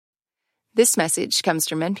This message comes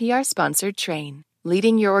from NPR-sponsored Train.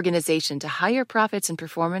 Leading your organization to higher profits and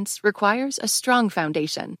performance requires a strong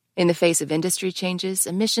foundation. In the face of industry changes,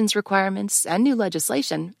 emissions requirements, and new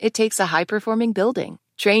legislation, it takes a high-performing building.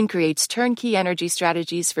 Train creates turnkey energy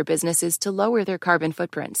strategies for businesses to lower their carbon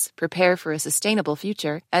footprints, prepare for a sustainable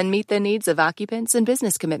future, and meet the needs of occupants and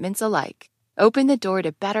business commitments alike. Open the door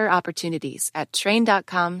to better opportunities at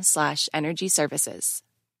train.com/energy services.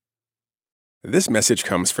 This message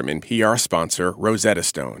comes from NPR sponsor Rosetta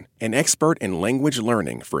Stone, an expert in language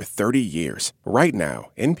learning for 30 years. Right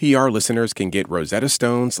now, NPR listeners can get Rosetta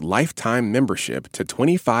Stone's lifetime membership to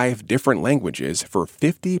 25 different languages for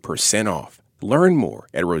 50% off. Learn more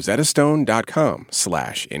at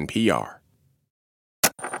rosettastone.com/NPR.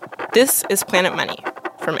 This is Planet Money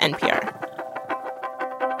from NPR.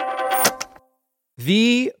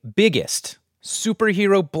 The biggest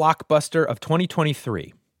superhero blockbuster of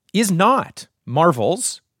 2023 is not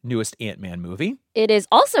Marvel's newest Ant-Man movie. It is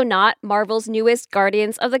also not Marvel's newest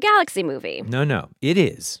Guardians of the Galaxy movie. No. It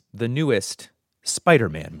is the newest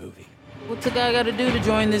Spider-Man movie. What's a guy got to do to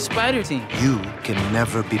join this spider team? You can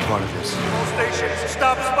never be part of this. All stations,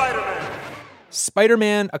 stop Spider-Man.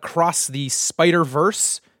 Spider-Man Across the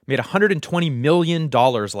Spider-Verse made $120 million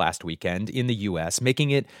last weekend in the U.S.,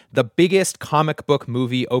 making it the biggest comic book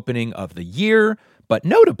movie opening of the year, but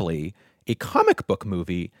notably, a comic book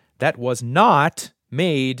movie that was not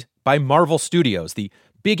made by Marvel Studios, the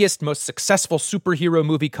biggest, most successful superhero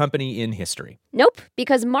movie company in history. Nope,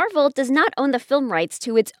 because Marvel does not own the film rights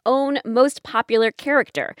to its own most popular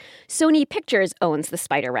character. Sony Pictures owns the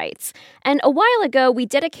spider rights. And a while ago, we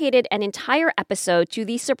dedicated an entire episode to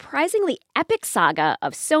the surprisingly epic saga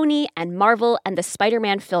of Sony and Marvel and the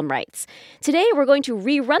Spider-Man film rights. Today, we're going to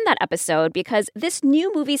rerun that episode because this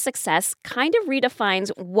new movie's success kind of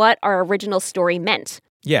redefines what our original story meant.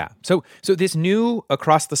 Yeah. So this new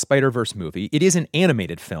Across the Spider-Verse movie, it is an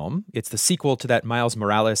animated film. It's the sequel to that Miles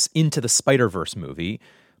Morales Into the Spider-Verse movie.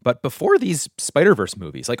 But before these Spider-Verse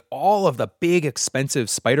movies, like all of the big, expensive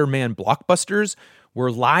Spider-Man blockbusters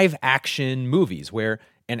were live-action movies where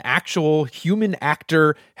an actual human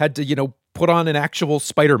actor had to, put on an actual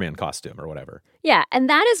Spider-Man costume or whatever. Yeah, and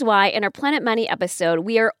that is why in our Planet Money episode,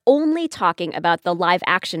 we are only talking about the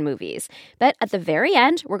live-action movies. But at the very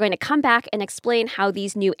end, we're going to come back and explain how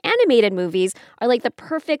these new animated movies are like the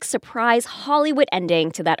perfect surprise Hollywood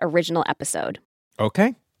ending to that original episode.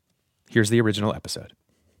 Okay, here's the original episode.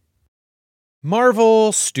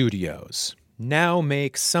 Marvel Studios now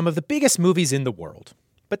makes some of the biggest movies in the world.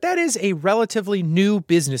 But that is a relatively new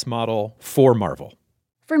business model for Marvel.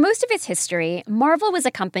 For most of its history, Marvel was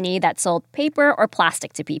a company that sold paper or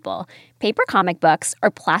plastic to people, paper comic books or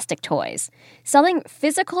plastic toys. Selling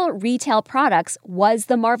physical retail products was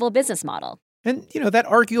the Marvel business model. And, that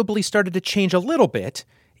arguably started to change a little bit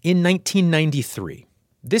in 1993.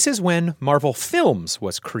 This is when Marvel Films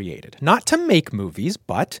was created, not to make movies,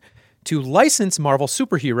 but to license Marvel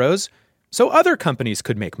superheroes so other companies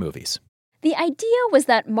could make movies. The idea was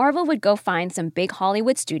that Marvel would go find some big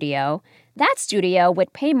Hollywood studio. That studio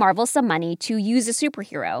would pay Marvel some money to use a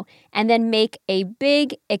superhero and then make a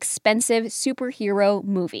big, expensive superhero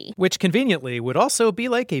movie. Which conveniently would also be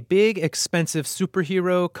like a big, expensive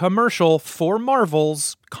superhero commercial for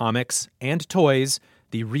Marvel's comics and toys,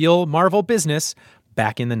 the real Marvel business,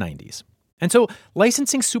 back in the 90s. And so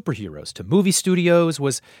licensing superheroes to movie studios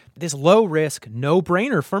was this low-risk,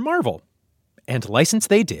 no-brainer for Marvel. And license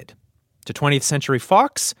they did. To 20th Century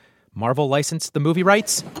Fox, Marvel licensed the movie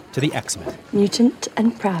rights to the X-Men. Mutant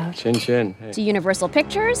and proud. Chin chin. Hey. To Universal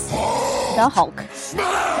Pictures, the Hulk.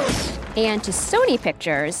 And to Sony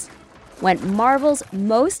Pictures went Marvel's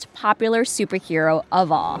most popular superhero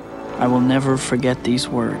of all. I will never forget these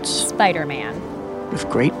words. Spider-Man. With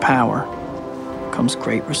great power comes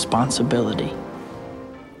great responsibility.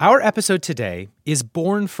 Our episode today is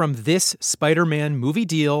born from this Spider-Man movie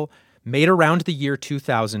deal made around the year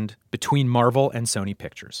 2000 between Marvel and Sony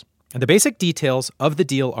Pictures. And the basic details of the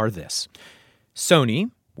deal are this. Sony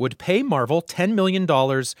would pay Marvel $10 million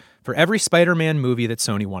for every Spider-Man movie that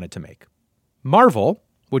Sony wanted to make. Marvel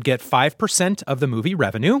would get 5% of the movie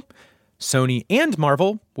revenue. Sony and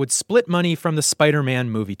Marvel would split money from the Spider-Man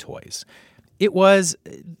movie toys. It was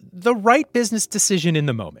the right business decision in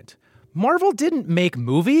the moment. Marvel didn't make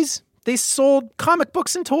movies. They sold comic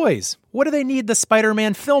books and toys. What do they need the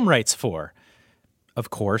Spider-Man film rights for? Of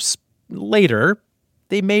course, later,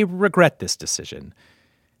 they may regret this decision.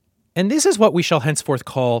 And this is what we shall henceforth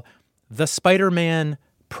call the Spider-Man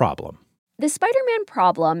problem. The Spider-Man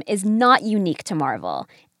problem is not unique to Marvel.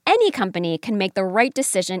 Any company can make the right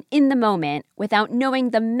decision in the moment without knowing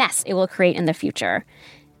the mess it will create in the future.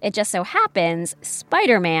 It just so happens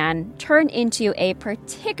Spider-Man turned into a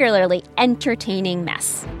particularly entertaining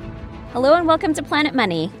mess. Hello and welcome to Planet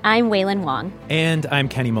Money. I'm Waylon Wong. And I'm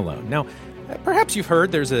Kenny Malone. Now, perhaps you've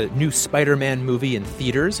heard there's a new Spider-Man movie in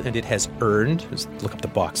theaters, and it has earned, just look up the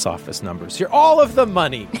box office numbers here, all of the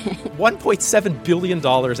money. $1.7 billion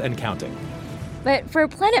and counting. But for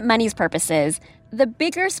Planet Money's purposes, the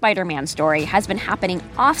bigger Spider-Man story has been happening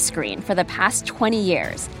off-screen for the past 20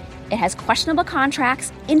 years. It has questionable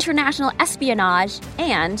contracts, international espionage,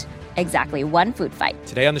 and exactly one food fight.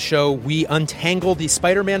 Today on the show, we untangle the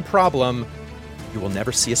Spider-Man problem. You will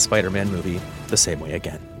never see a Spider-Man movie the same way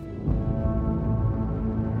again.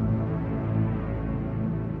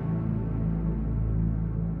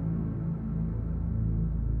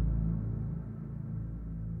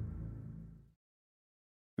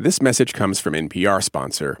 This message comes from NPR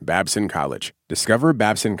sponsor Babson College. Discover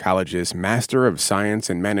Babson College's Master of Science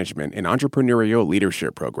in Management and Entrepreneurial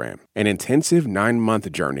Leadership program, an intensive 9-month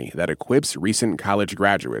journey that equips recent college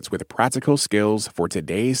graduates with practical skills for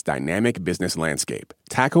today's dynamic business landscape.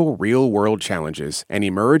 Tackle real-world challenges and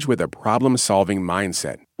emerge with a problem-solving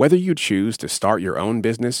mindset. Whether you choose to start your own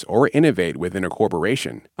business or innovate within a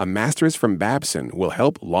corporation, a master's from Babson will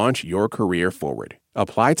help launch your career forward.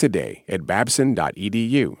 Apply today at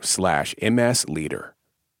babson.edu/MSLeader.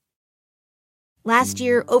 Last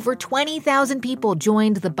year, over 20,000 people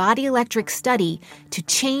joined the Body Electric study to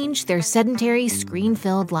change their sedentary,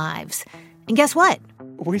 screen-filled lives. And guess what?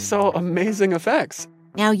 We saw amazing effects.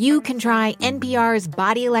 Now you can try NPR's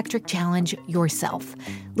Body Electric Challenge yourself.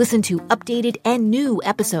 Listen to updated and new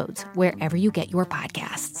episodes wherever you get your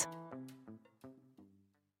podcasts.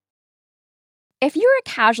 If you're a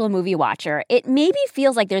casual movie watcher, it maybe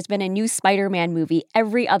feels like there's been a new Spider-Man movie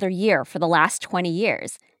every other year for the last 20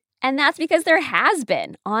 years. And that's because there has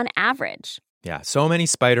been, on average. Yeah, so many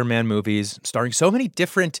Spider-Man movies starring so many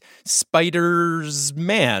different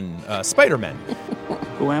Spider-Men.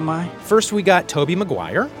 Who am I? First, we got Tobey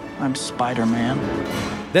Maguire. I'm Spider-Man.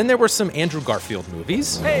 Then there were some Andrew Garfield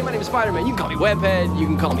movies. Hey, my name is Spider-Man. You can call me Webhead. You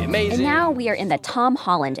can call me Amazing. And now we are in the Tom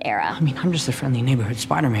Holland era. I mean, I'm just a friendly neighborhood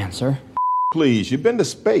Spider-Man, sir. Please, you've been to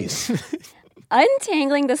space.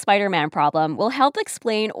 Untangling the Spider-Man problem will help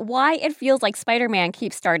explain why it feels like Spider-Man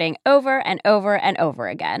keeps starting over and over and over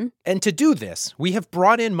again. And to do this, we have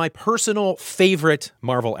brought in my personal favorite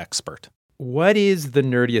Marvel expert. What is the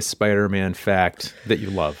nerdiest Spider-Man fact that you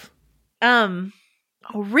love?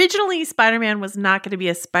 Originally, Spider-Man was not going to be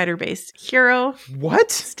a spider-based hero.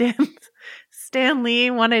 What? Stan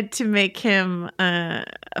Lee wanted to make him a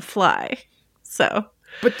fly. So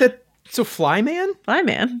Flyman?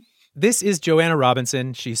 Flyman. This is Joanna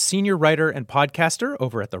Robinson. She's senior writer and podcaster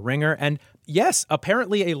over at The Ringer. And yes,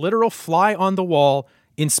 apparently a literal fly on the wall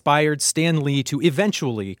inspired Stan Lee to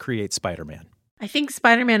eventually create Spider-Man. I think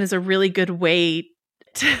Spider-Man is a really good way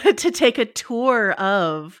to take a tour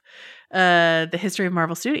of the history of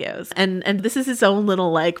Marvel Studios. And this is his own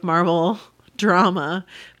little Marvel drama.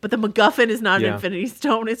 But the MacGuffin is not an Infinity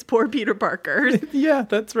Stone. It's poor Peter Parker. Yeah,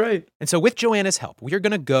 that's right. And so with Joanna's help, we are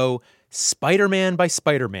going to go Spider-Man by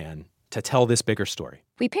Spider-Man to tell this bigger story.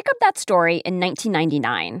 We pick up that story in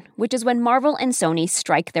 1999, which is when Marvel and Sony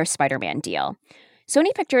strike their Spider-Man deal.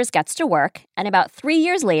 Sony Pictures gets to work, and about 3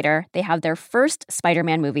 years later, they have their first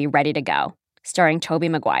Spider-Man movie ready to go, starring Tobey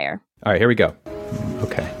Maguire. All right, here we go.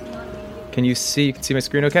 Okay. Can you see my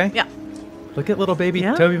screen okay? Yeah. Look at little baby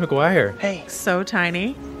Tobey Maguire. Hey. So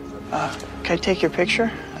tiny. Can I take your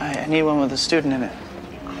picture? I need one with a student in it.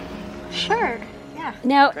 Sure. Yeah.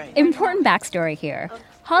 Now, important backstory here.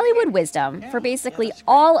 Hollywood wisdom, for basically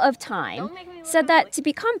all of time, said that to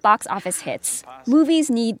become box office hits, movies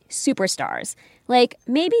need superstars. Like,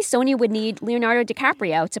 maybe Sony would need Leonardo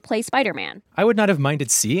DiCaprio to play Spider-Man. I would not have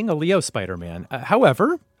minded seeing a Leo Spider-Man.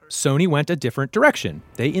 However, Sony went a different direction.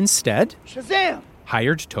 They instead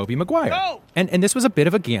hired Tobey Maguire. Go! And this was a bit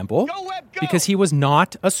of a gamble Webb, because he was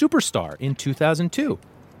not a superstar in 2002.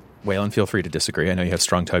 Waylon, feel free to disagree. I know you have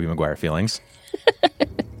strong Tobey Maguire feelings.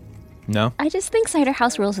 No? I just think Cider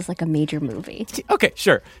House Rules is like a major movie. Okay,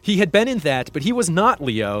 sure. He had been in that, but he was not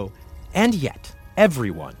Leo. And yet,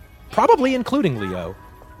 everyone, probably including Leo,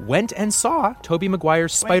 went and saw Tobey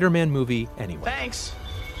Maguire's Spider-Man movie anyway. Thanks.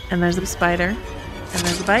 And there's a spider. And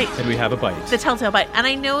there's a bite. And we have a bite. The telltale bite. And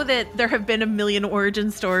I know that there have been a million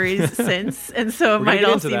origin stories since, and so it might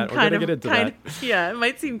all seem it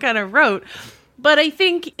might seem kind of rote. But I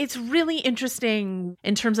think it's really interesting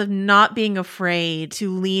in terms of not being afraid to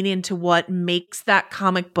lean into what makes that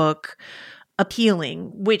comic book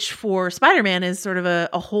appealing, which for Spider-Man is sort of a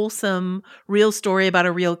wholesome, real story about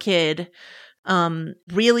a real kid.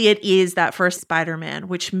 Really, it is that first Spider-Man,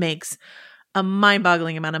 which makes a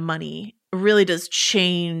mind-boggling amount of money really does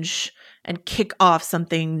change and kick off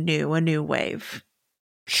something new, a new wave.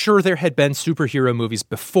 Sure, there had been superhero movies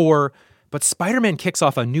before, but Spider-Man kicks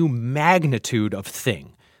off a new magnitude of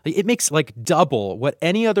thing. It makes like double what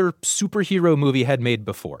any other superhero movie had made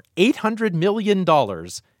before. $800 million.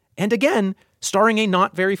 And again, starring a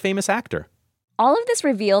not very famous actor. All of this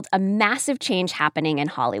revealed a massive change happening in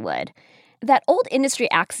Hollywood. That old industry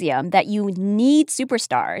axiom that you need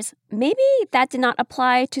superstars, maybe that did not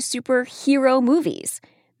apply to superhero movies.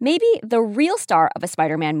 Maybe the real star of a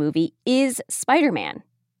Spider-Man movie is Spider-Man,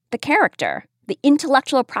 the character, the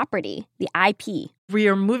intellectual property, the IP. We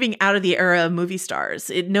are moving out of the era of movie stars.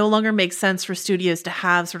 It no longer makes sense for studios to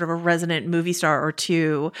have sort of a resident movie star or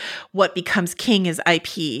two. What becomes king is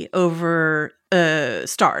IP over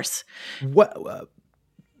stars. What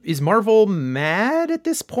is Marvel mad at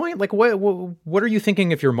this point? Like, what are you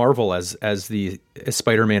thinking if you're Marvel as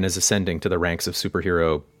Spider-Man is ascending to the ranks of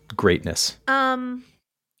superhero greatness?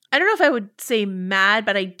 I don't know if I would say mad,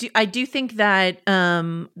 but I do think that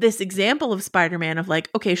this example of Spider-Man of like,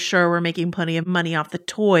 okay, sure, we're making plenty of money off the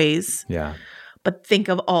toys. Yeah. But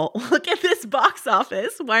look at this box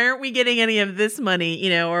office. Why aren't we getting any of this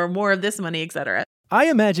money, or more of this money, et cetera? I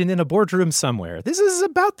imagine in a boardroom somewhere, this is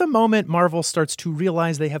about the moment Marvel starts to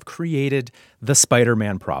realize they have created the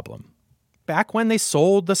Spider-Man problem. Back when they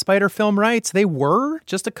sold the Spider film rights, they were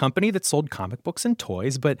just a company that sold comic books and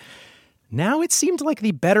toys, but now it seemed like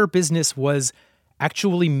the better business was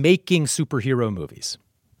actually making superhero movies.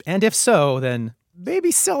 And if so, then maybe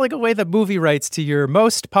selling away the movie rights to your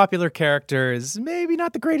most popular character is maybe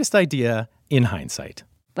not the greatest idea in hindsight.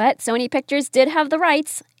 But Sony Pictures did have the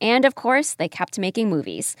rights, and of course, they kept making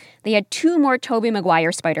movies. They had 2 more Tobey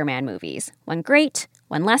Maguire Spider-Man movies. One great,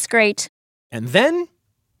 one less great. And then,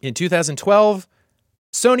 in 2012,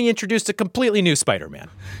 Sony introduced a completely new Spider-Man.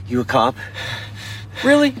 You a cop?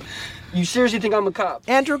 Really? You seriously think I'm a cop?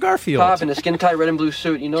 Andrew Garfield. Cop in a skin-tight red and blue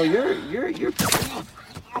suit. You're...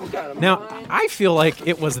 Now, I feel like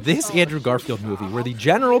it was this Andrew Garfield movie where the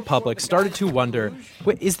general public started to wonder,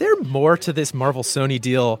 wait, is there more to this Marvel-Sony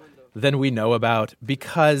deal than we know about?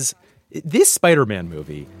 Because this Spider-Man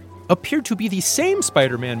movie appeared to be the same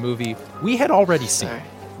Spider-Man movie we had already seen.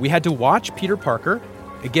 We had to watch Peter Parker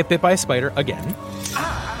get bit by a spider again.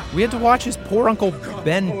 We had to watch his poor Uncle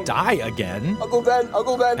Ben die again. Uncle Ben.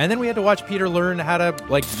 And then we had to watch Peter learn how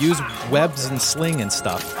to, use webs and sling and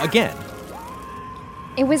stuff again.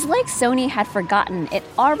 It was like Sony had forgotten it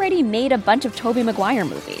already made a bunch of Tobey Maguire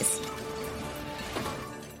movies.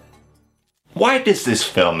 Why does this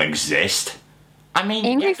film exist? I mean,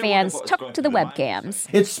 angry fans took to the webcams.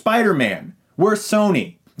 It's Spider-Man. We're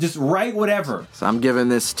Sony. Just write whatever. So I'm giving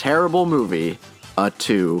this terrible movie a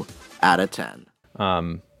 2 out of 10.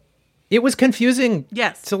 It was confusing.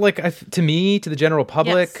 Yes. To me, to the general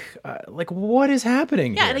public. Yes. What is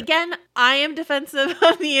happening here? And again, I am defensive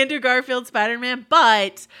of the Andrew Garfield Spider-Man,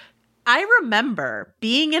 but I remember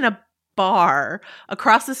being in a bar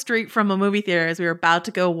across the street from a movie theater as we were about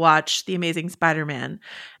to go watch The Amazing Spider-Man.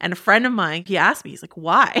 And a friend of mine, he asked me, he's like,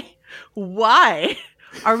 why? Why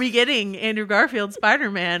are we getting Andrew Garfield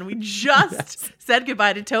Spider-Man? We just said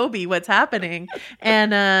goodbye to Tobey. What's happening?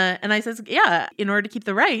 And I says, yeah, in order to keep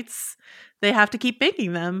the rights, they have to keep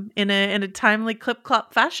making them in a timely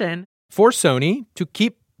clip-clop fashion. For Sony to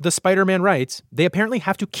keep the Spider-Man rights, they apparently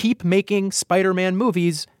have to keep making Spider-Man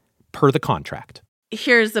movies per the contract.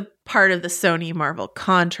 Here's a part of the Sony Marvel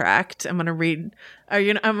contract. I'm going to read. I'm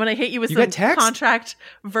going to hit you with some contract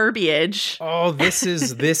verbiage. Oh, this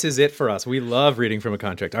is it for us. We love reading from a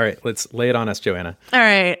contract. All right, let's lay it on us, Joanna. All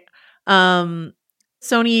right.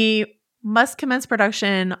 Sony must commence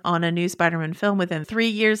production on a new Spider-Man film within 3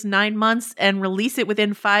 years, 9 months, and release it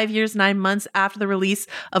within 5 years, 9 months after the release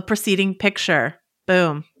of preceding picture.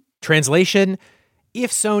 Boom. Translation: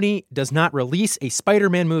 if Sony does not release a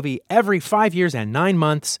Spider-Man movie every 5 years and 9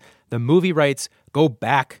 months, the movie rights go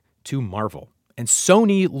back to Marvel. And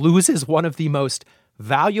Sony loses one of the most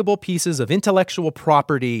valuable pieces of intellectual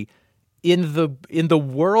property in the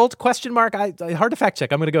world? Question mark. Hard to fact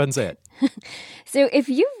check. I'm going to go ahead and say it. So if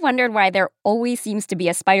you've wondered why there always seems to be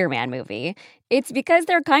a Spider-Man movie, it's because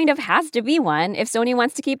there kind of has to be one if Sony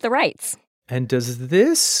wants to keep the rights. And does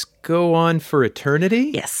this go on for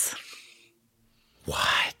eternity? Yes.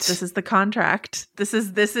 What? This is the contract. This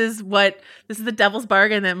is the devil's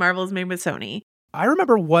bargain that Marvel's made with Sony. I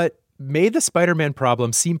remember what made the Spider-Man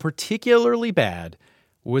problem seem particularly bad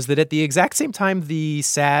was that at the exact same time the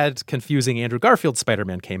sad, confusing Andrew Garfield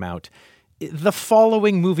Spider-Man came out, the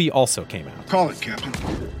following movie also came out. Call it, Captain.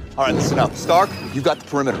 All right, listen up. Stark, you got the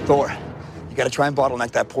perimeter. Thor, you got to try and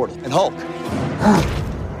bottleneck that portal. And Hulk,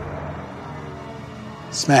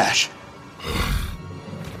 Smash.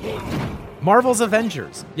 Marvel's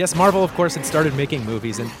Avengers. Yes, Marvel, of course, had started making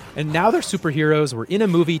movies, and now their superheroes were in a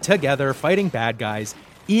movie together fighting bad guys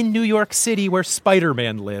in New York City where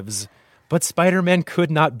Spider-Man lives. But Spider-Man could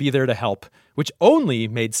not be there to help, which only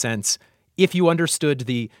made sense if you understood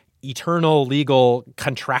the eternal, legal,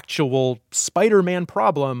 contractual Spider-Man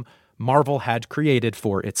problem Marvel had created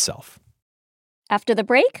for itself. After the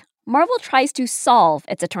break, Marvel tries to solve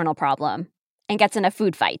its eternal problem and gets in a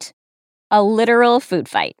food fight. A literal food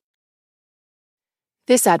fight.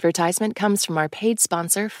 This advertisement comes from our paid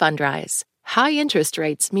sponsor, Fundrise. High interest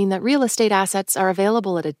rates mean that real estate assets are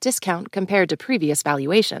available at a discount compared to previous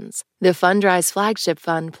valuations. The Fundrise Flagship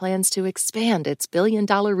Fund plans to expand its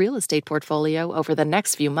billion-dollar real estate portfolio over the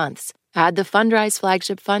next few months. Add the Fundrise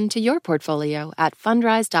Flagship Fund to your portfolio at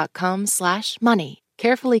fundrise.com/money.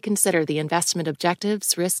 Carefully consider the investment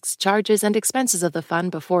objectives, risks, charges, and expenses of the fund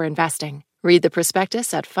before investing. Read the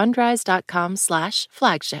prospectus at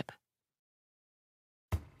fundrise.com/flagship.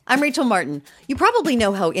 I'm Rachel Martin. You probably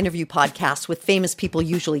know how interview podcasts with famous people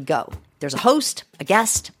usually go. There's a host, a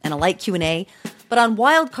guest, and a light Q&A. But on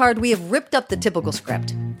Wildcard, we have ripped up the typical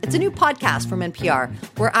script. It's a new podcast from NPR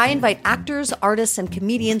where I invite actors, artists, and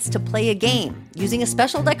comedians to play a game using a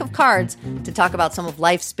special deck of cards to talk about some of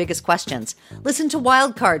life's biggest questions. Listen to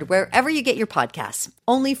Wildcard wherever you get your podcasts,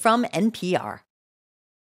 only from NPR.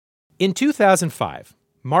 In 2005,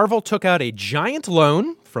 Marvel took out a giant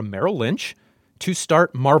loan from Merrill Lynch to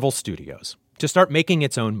start Marvel Studios, to start making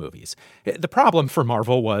its own movies. The problem for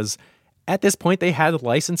Marvel was, at this point, they had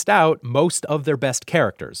licensed out most of their best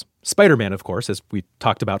characters. Spider-Man, of course, as we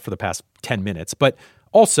talked about for the past 10 minutes, but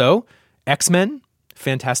also X-Men,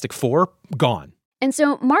 Fantastic Four, gone. And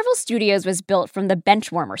so Marvel Studios was built from the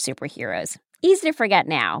benchwarmer superheroes. Easy to forget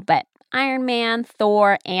now, but Iron Man,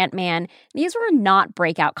 Thor, Ant-Man, these were not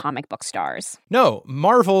breakout comic book stars. No,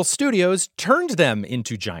 Marvel Studios turned them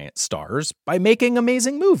into giant stars by making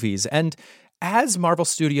amazing movies. And as Marvel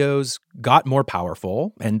Studios got more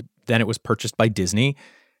powerful, and then it was purchased by Disney,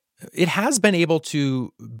 it has been able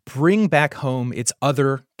to bring back home its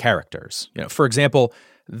other characters. You know, for example,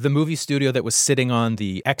 the movie studio that was sitting on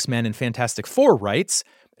the X-Men and Fantastic Four rights,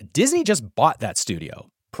 Disney just bought that studio.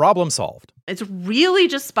 Problem solved. It's really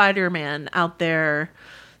just Spider-Man out there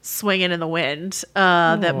swinging in the wind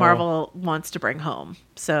that Marvel wants to bring home.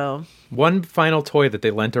 So one final toy that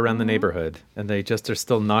they lent around the neighborhood, and they just are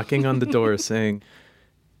still knocking on the door saying,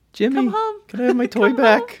 Jimmy, come home. Can I have my toy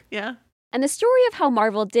back? Home. Yeah. And the story of how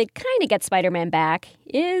Marvel did kind of get Spider-Man back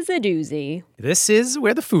is a doozy. This is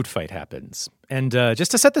where the food fight happens. And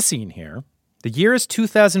just to set the scene here, the year is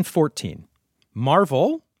 2014.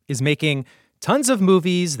 Marvel is making tons of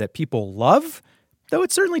movies that people love, though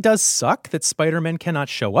it certainly does suck that Spider-Man cannot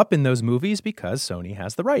show up in those movies because Sony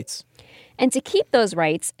has the rights. And to keep those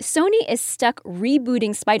rights, Sony is stuck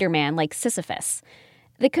rebooting Spider-Man like Sisyphus.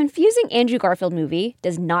 The confusing Andrew Garfield movie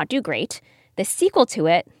does not do great. The sequel to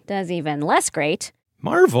it does even less great.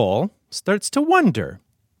 Marvel starts to wonder,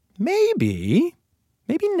 maybe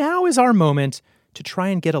now is our moment to try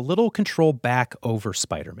and get a little control back over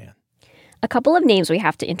Spider-Man. A couple of names we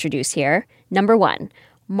have to introduce here. Number one,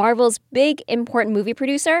 Marvel's big, important movie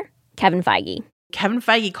producer, Kevin Feige. Kevin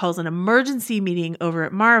Feige calls an emergency meeting over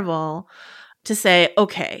at Marvel to say,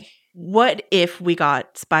 okay, what if we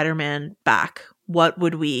got Spider-Man back? What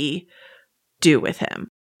would we do with him?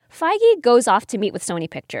 Feige goes off to meet with Sony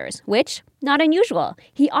Pictures, which, not unusual.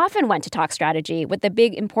 He often went to talk strategy with the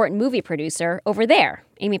big, important movie producer over there,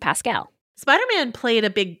 Amy Pascal. Spider-Man played a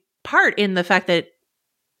big part in the fact that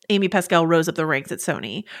Amy Pascal rose up the ranks at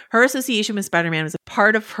Sony. Her association with Spider-Man was a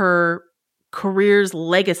part of her career's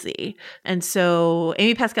legacy. And so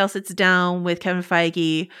Amy Pascal sits down with Kevin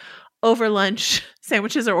Feige over lunch.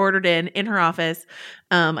 Sandwiches are ordered in her office,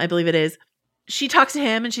 I believe it is. She talks to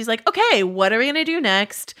him and she's like, okay, what are we going to do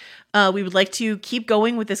next? We would like to keep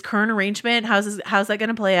going with this current arrangement. How's that going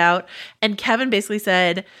to play out? And Kevin basically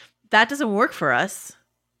said, that doesn't work for us.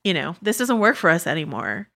 You know, this doesn't work for us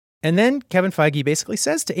anymore. And then Kevin Feige basically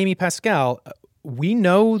says to Amy Pascal, we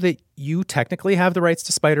know that you technically have the rights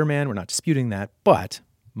to Spider-Man. We're not disputing that. But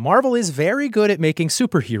Marvel is very good at making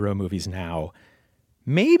superhero movies now.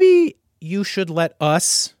 Maybe you should let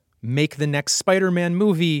us make the next Spider-Man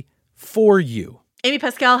movie for you. Amy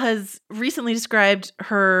Pascal has recently described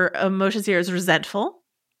her emotions here as resentful.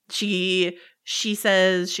 She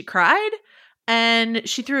says she cried. And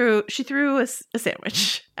she threw a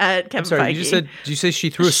sandwich at Kevin Feige. Did you say she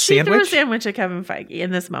threw a sandwich? She threw a sandwich at Kevin Feige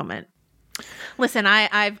in this moment. Listen,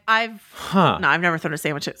 I've never thrown a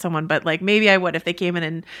sandwich at someone, but like maybe I would if they came in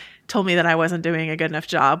and told me that I wasn't doing a good enough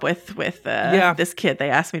job with this kid they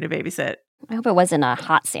asked me to babysit. I hope it wasn't a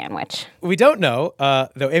hot sandwich. We don't know,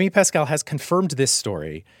 though Amy Pascal has confirmed this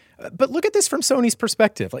story. But look at this from Sony's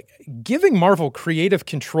perspective. Like, giving Marvel creative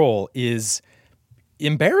control is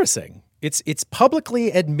embarrassing. It's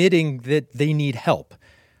publicly admitting that they need help,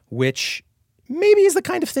 which maybe is the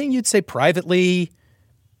kind of thing you'd say privately,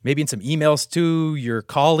 maybe in some emails to your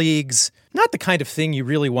colleagues, not the kind of thing you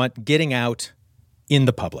really want getting out in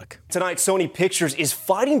the public. Tonight, Sony Pictures is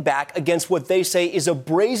fighting back against what they say is a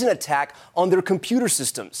brazen attack on their computer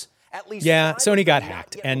systems. Yeah, Sony got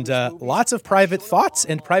hacked, and lots of private thoughts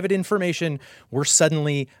and private information were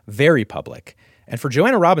suddenly very public. And for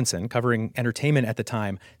Joanna Robinson, covering entertainment at the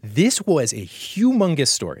time, this was a humongous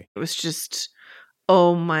story. It was just,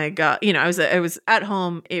 oh my God. You know, I was at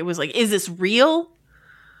home. It was like, is this real?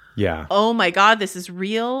 Yeah. Oh my God, this is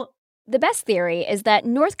real. The best theory is that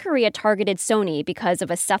North Korea targeted Sony because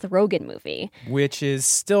of a Seth Rogen movie. Which is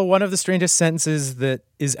still one of the strangest sentences that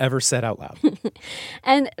is ever said out loud.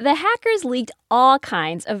 And the hackers leaked all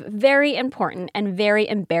kinds of very important and very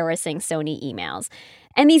embarrassing Sony emails.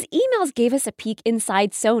 And these emails gave us a peek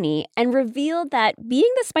inside Sony and revealed that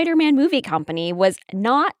being the Spider-Man movie company was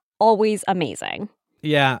not always amazing.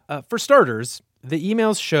 Yeah, for starters, the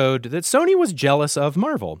emails showed that Sony was jealous of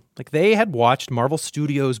Marvel. Like, they had watched Marvel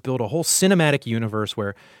Studios build a whole cinematic universe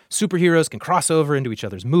where superheroes can cross over into each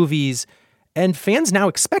other's movies, and fans now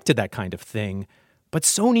expected that kind of thing, but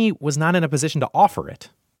Sony was not in a position to offer it.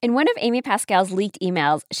 In one of Amy Pascal's leaked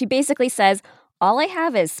emails, she basically says, all I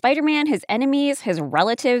have is Spider-Man, his enemies, his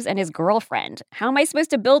relatives, and his girlfriend. How am I supposed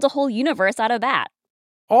to build a whole universe out of that?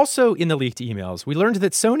 Also in the leaked emails, we learned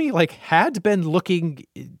that Sony had been looking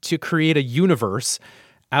to create a universe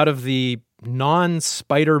out of the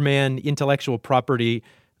non-Spider-Man intellectual property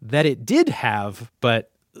that it did have, but...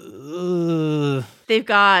 They've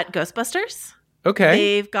got Ghostbusters. Okay.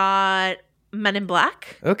 They've got Men in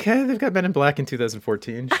Black. Okay, they've got Men in Black in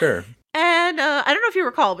 2014, sure. And I don't know if you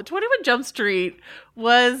recall, but 21 Jump Street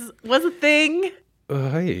was a thing.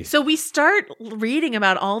 Hey. So we start reading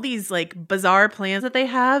about all these bizarre plans that they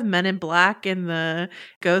have, Men in Black in the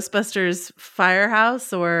Ghostbusters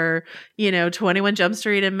firehouse, or 21 Jump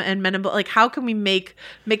Street and Men in Black. How can we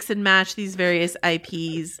mix and match these various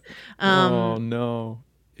IPs? Oh no,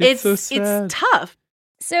 it's so sad. It's tough.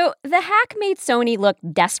 So the hack made Sony look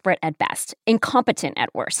desperate at best, incompetent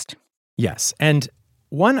at worst. Yes, and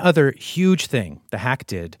one other huge thing the hack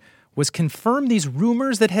did was confirm these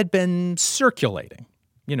rumors that had been circulating.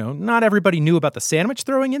 Not everybody knew about the sandwich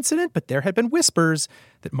throwing incident, but there had been whispers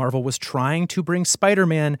that Marvel was trying to bring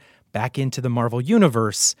Spider-Man back into the Marvel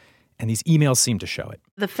universe, and these emails seem to show it.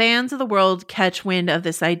 The fans of the world catch wind of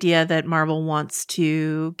this idea that Marvel wants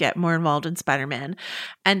to get more involved in Spider-Man.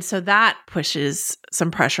 And so that pushes some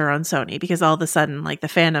pressure on Sony, because all of a sudden, the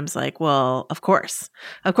fandom's well, of course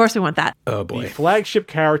we want that. Oh boy. The flagship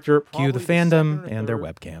character. Cue the fandom and their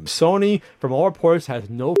webcams. Sony, from all reports, has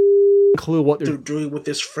no clue what they're doing with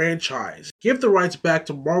this franchise. Give the rights back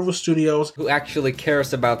to Marvel Studios, who actually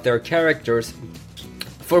cares about their characters.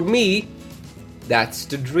 For me, that's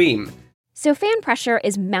the dream. So fan pressure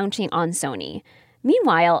is mounting on Sony.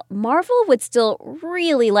 Meanwhile, Marvel would still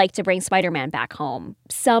really like to bring Spider-Man back home,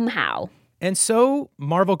 somehow. And so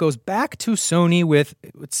Marvel goes back to Sony with,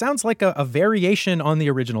 it sounds like a variation on the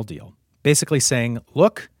original deal. Basically saying,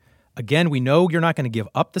 look, again, we know you're not going to give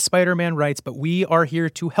up the Spider-Man rights, but we are here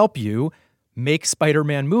to help you make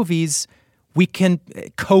Spider-Man movies. We can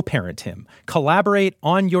co-parent him, collaborate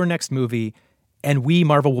on your next movie, and we,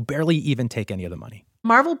 Marvel, will barely even take any of the money.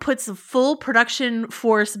 Marvel puts a full production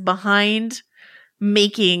force behind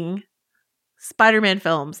making Spider-Man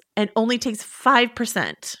films and only takes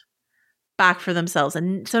 5% back for themselves.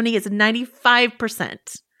 And Sony gets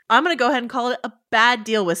 95%. I'm going to go ahead and call it a bad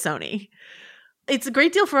deal with Sony. It's a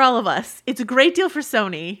great deal for all of us. It's a great deal for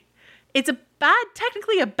Sony. It's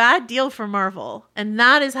technically a bad deal for Marvel. And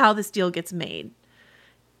that is how this deal gets made,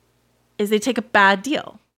 is they take a bad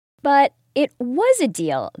deal. But it was a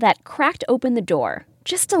deal that cracked open the door,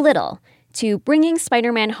 just a little, to bringing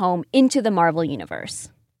Spider-Man home into the Marvel universe.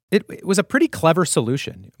 It was a pretty clever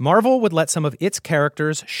solution. Marvel would let some of its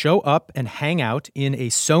characters show up and hang out in a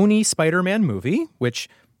Sony Spider-Man movie, which,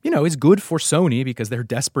 is good for Sony because they're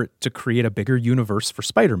desperate to create a bigger universe for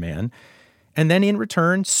Spider-Man. And then in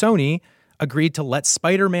return, Sony agreed to let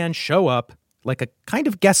Spider-Man show up like a kind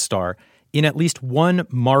of guest star in at least one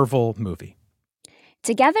Marvel movie.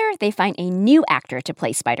 Together, they find a new actor to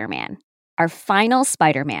play Spider-Man. Our final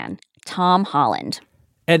Spider-Man, Tom Holland.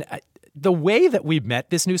 And the way that we met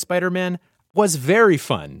this new Spider-Man was very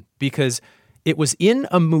fun because it was in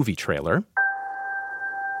a movie trailer.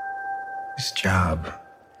 This job,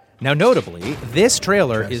 Now, notably, this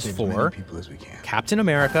trailer is for Captain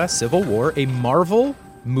America: Civil War, a Marvel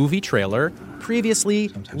movie trailer. Previously,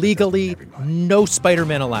 legally, no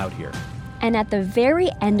Spider-Man allowed here. And at the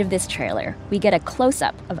very end of this trailer, we get a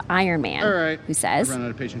close-up of Iron Man, who says, I ran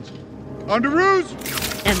out of patience. On the ruse!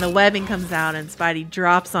 And the webbing comes out and Spidey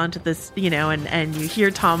drops onto this, and you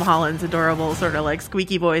hear Tom Holland's adorable sort of like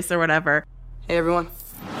squeaky voice or whatever. Hey, everyone.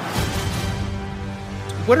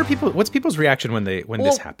 What's people's reaction when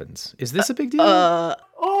this happens? Is this a big deal?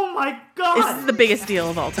 Oh my God! This is the biggest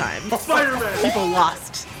deal of all time. Spider-Man! People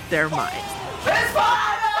lost their minds. It's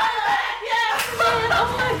Spider-Man! Yes!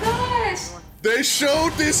 Oh my gosh! They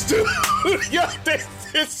showed this to yo.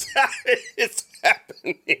 It's happening.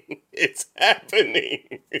 It's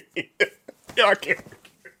happening. Yo, I can't.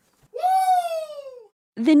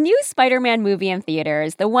 The new Spider-Man movie in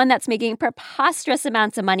theaters, the one that's making preposterous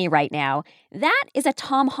amounts of money right now, that is a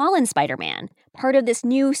Tom Holland Spider-Man, part of this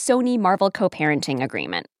new Sony-Marvel co-parenting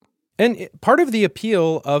agreement. And part of the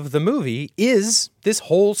appeal of the movie is this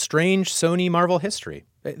whole strange Sony-Marvel history.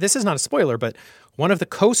 This is not a spoiler, but one of the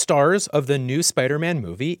co-stars of the new Spider-Man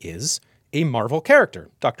movie is a Marvel character,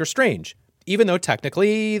 Doctor Strange, even though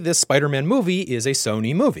technically this Spider-Man movie is a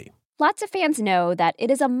Sony movie. Lots of fans know that it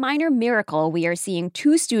is a minor miracle we are seeing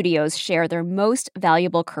two studios share their most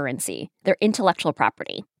valuable currency, their intellectual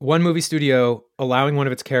property. One movie studio allowing one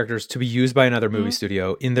of its characters to be used by another movie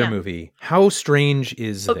studio in their movie. How strange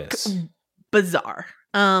is this? Bizarre.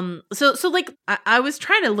 So like I was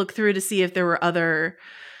trying to look through to see if there were other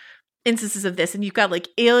instances of this, and you've got like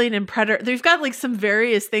Alien and Predator. They've got like some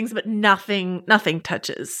various things, but nothing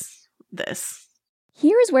touches this.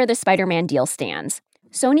 Here's where the Spider-Man deal stands.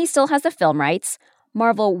 Sony still has the film rights.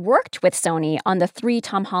 Marvel worked with Sony on the 3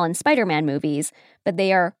 Tom Holland Spider-Man movies, but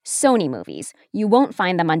they are Sony movies. You won't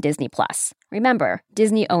find them on Disney+. Remember,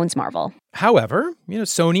 Disney owns Marvel. However,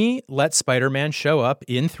 Sony let Spider-Man show up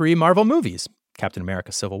in 3 Marvel movies. Captain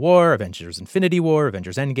America: Civil War, Avengers: Infinity War,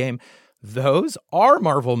 Avengers: Endgame. Those are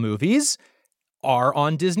Marvel movies, are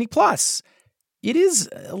on Disney+. It is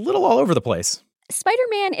a little all over the place.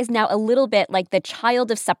 Spider-Man is now a little bit like the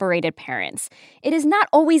child of separated parents. It is not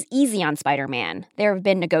always easy on Spider-Man. There have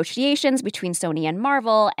been negotiations between Sony and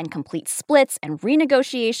Marvel and complete splits and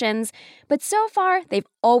renegotiations, but so far they've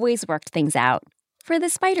always worked things out. For the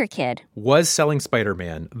Spider-Kid. Was selling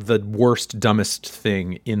Spider-Man the worst, dumbest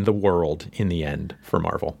thing in the world in the end for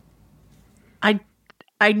Marvel?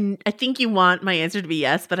 I think you want my answer to be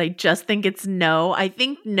yes, but I just think it's no. I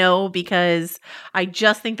think no because I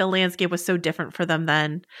just think the landscape was so different for them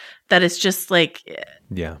then that it's just like,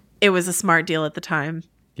 yeah, it was a smart deal at the time.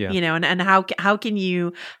 Yeah, and how can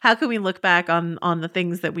we look back on the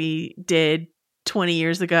things that we did 20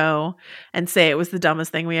 years ago and say it was the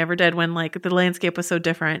dumbest thing we ever did when like the landscape was so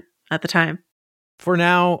different at the time? For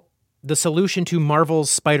now, the solution to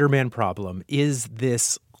Marvel's Spider-Man problem is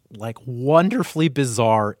this like wonderfully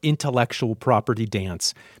bizarre intellectual property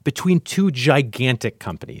dance between 2 gigantic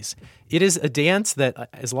companies. It is a dance that,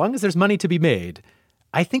 as long as there's money to be made,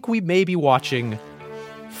 I think we may be watching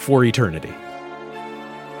for eternity.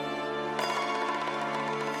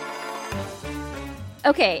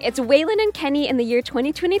 Okay, it's Waylon and Kenny in the year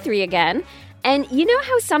 2023 again. And you know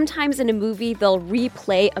how sometimes in a movie they'll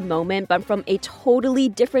replay a moment, but from a totally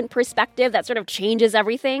different perspective that sort of changes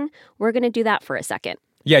everything? We're going to do that for a second.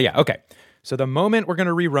 Yeah, okay. So the moment we're going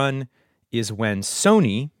to rerun is when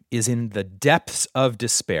Sony is in the depths of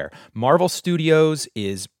despair. Marvel Studios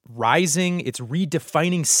is rising. It's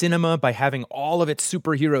redefining cinema by having all of its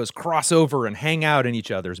superheroes cross over and hang out in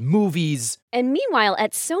each other's movies. And meanwhile,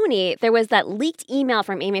 at Sony, there was that leaked email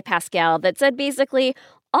from Amy Pascal that said basically,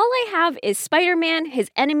 all I have is Spider-Man, his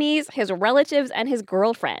enemies, his relatives, and his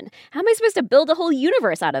girlfriend. How am I supposed to build a whole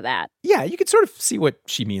universe out of that? Yeah, you could sort of see what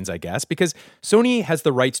she means, I guess, because Sony has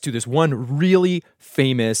the rights to this one really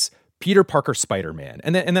famous Peter Parker Spider-Man.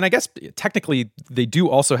 And then I guess technically they do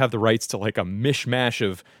also have the rights to like a mishmash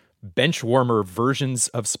of benchwarmer versions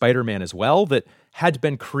of Spider-Man as well that had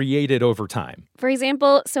been created over time. For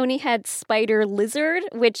example, Sony had Spider Lizard,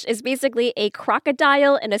 which is basically a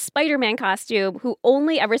crocodile in a Spider-Man costume who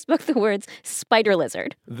only ever spoke the words Spider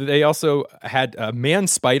Lizard. They also had Man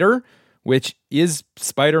Spider, which is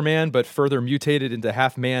Spider-Man, but further mutated into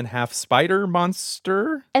half man, half spider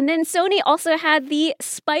monster. And then Sony also had the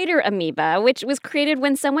Spider Amoeba, which was created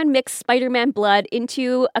when someone mixed Spider-Man blood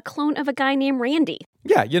into a clone of a guy named Randy.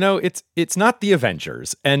 Yeah, it's not the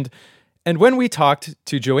Avengers. And when we talked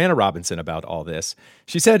to Joanna Robinson about all this,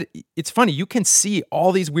 she said, it's funny, you can see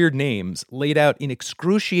all these weird names laid out in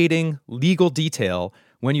excruciating legal detail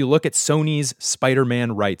when you look at Sony's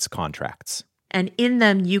Spider-Man rights contracts. And in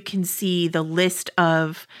them, you can see the list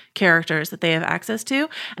of characters that they have access to.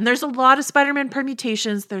 And there's a lot of Spider-Man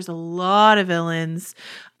permutations. There's a lot of villains.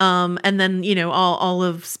 And then, all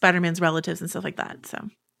of Spider-Man's relatives and stuff like that.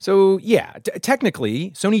 So yeah,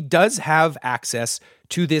 technically, Sony does have access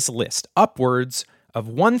to this list, upwards of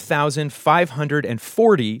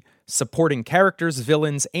 1,540 supporting characters,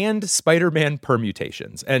 villains, and Spider-Man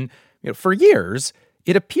permutations. And for years,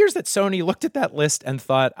 it appears that Sony looked at that list and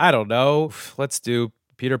thought, I don't know, let's do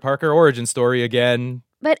Peter Parker origin story again.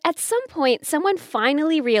 But at some point, someone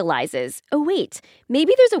finally realizes, oh wait,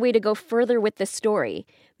 maybe there's a way to go further with the story.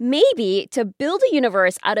 Maybe to build a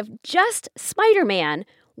universe out of just Spider-Man,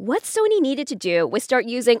 what Sony needed to do was start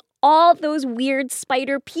using all those weird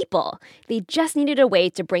spider people. They just needed a way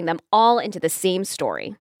to bring them all into the same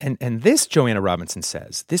story. And this, Joanna Robinson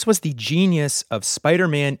says, this was the genius of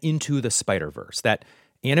Spider-Man Into the Spider-Verse, that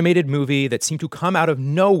animated movie that seemed to come out of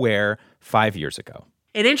nowhere 5 years ago.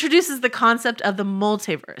 It introduces the concept of the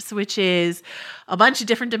multiverse, which is a bunch of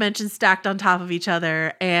different dimensions stacked on top of each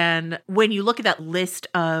other. And when you look at that list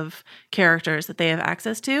of characters that they have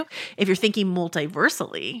access to, if you're thinking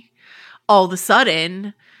multiversally, all of a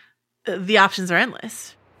sudden, the options are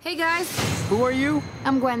endless. Hey guys. Who are you?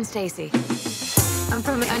 I'm Gwen Stacy. I'm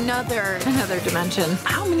from another dimension.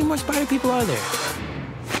 How many more spider people are there?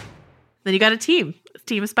 Then you got a team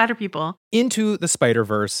of spider people. Into the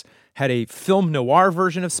Spider-Verse had a film noir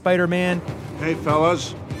version of Spider-Man. Hey,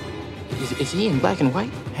 fellas. Is he in black and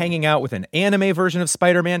white? Hanging out with an anime version of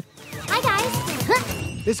Spider-Man. Hi,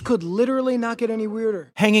 guys. This could literally not get any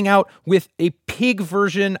weirder. Hanging out with a pig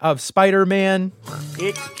version of Spider-Man.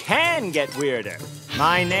 It can get weirder.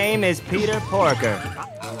 My name is Peter Porker.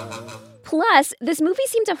 Plus, this movie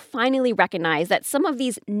seemed to finally recognize that some of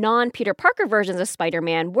these non-Peter Parker versions of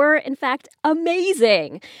Spider-Man were, in fact,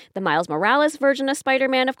 amazing. The Miles Morales version of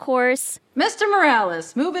Spider-Man, of course. Mr.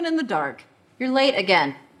 Morales, moving in the dark. You're late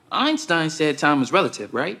again. Einstein said time was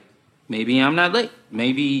relative, right? Maybe I'm not late.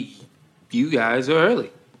 Maybe you guys are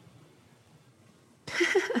early.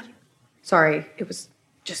 Sorry, it was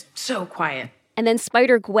just so quiet. And then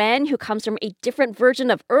Spider-Gwen, who comes from a different version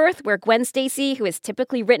of Earth, where Gwen Stacy, who is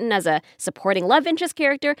typically written as a supporting love interest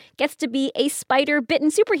character, gets to be a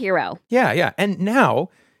spider-bitten superhero. Yeah. And now,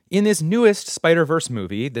 in this newest Spider-Verse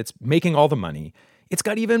movie that's making all the money, it's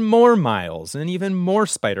got even more Miles and even more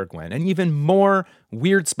Spider-Gwen and even more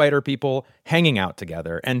weird spider people hanging out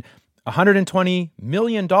together. And $120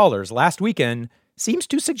 million last weekend seems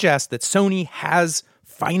to suggest that Sony has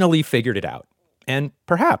finally figured it out. And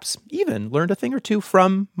perhaps even learned a thing or two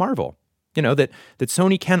from Marvel. That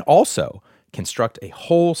Sony can also construct a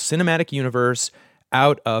whole cinematic universe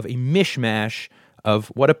out of a mishmash of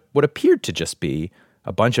what appeared to just be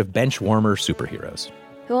a bunch of bench warmer superheroes.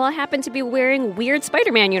 Who all happen to be wearing weird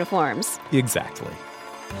Spider-Man uniforms. Exactly.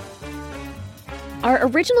 Our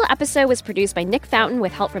original episode was produced by Nick Fountain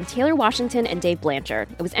with help from Taylor Washington and Dave Blanchard.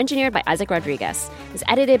 It was engineered by Isaac Rodriguez. It was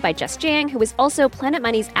edited by Jess Jang, who is also Planet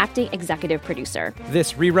Money's acting executive producer.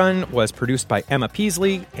 This rerun was produced by Emma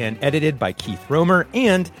Peasley and edited by Keith Romer.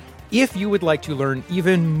 And if you would like to learn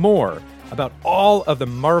even more about all of the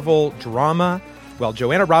Marvel drama, well,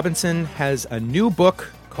 Joanna Robinson has a new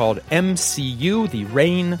book called MCU, The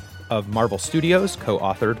Reign of Marvel Studios,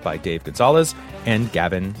 co-authored by Dave Gonzalez and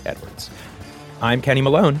Gavin Edwards. I'm Kenny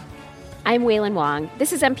Malone. I'm Waylon Wong.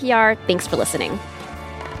 This is NPR. Thanks for listening.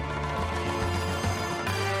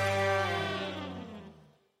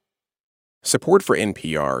 Support for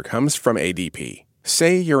NPR comes from ADP.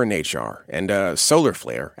 Say you're in HR and a solar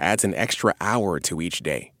flare adds an extra hour to each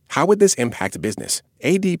day. How would this impact business?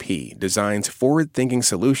 ADP designs forward-thinking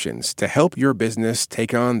solutions to help your business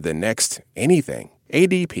take on the next anything.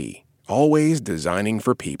 ADP, always designing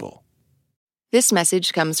for people. This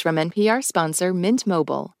message comes from NPR sponsor Mint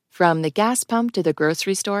Mobile. From the gas pump to the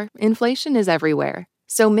grocery store, inflation is everywhere.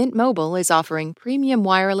 So Mint Mobile is offering premium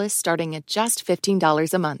wireless starting at just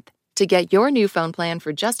 $15 a month. To get your new phone plan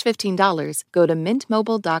for just $15, go to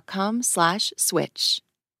mintmobile.com/switch.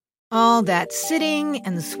 All that sitting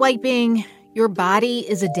and swiping, your body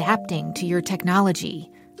is adapting to your technology.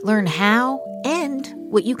 Learn how and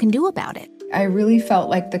what you can do about it. I really felt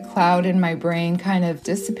like the cloud in my brain kind of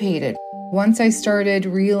dissipated. Once I started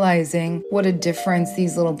realizing what a difference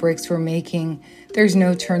these little breaks were making, there's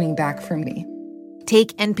no turning back for me.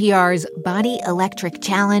 Take NPR's Body Electric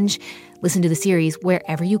Challenge. Listen to the series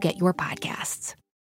wherever you get your podcasts.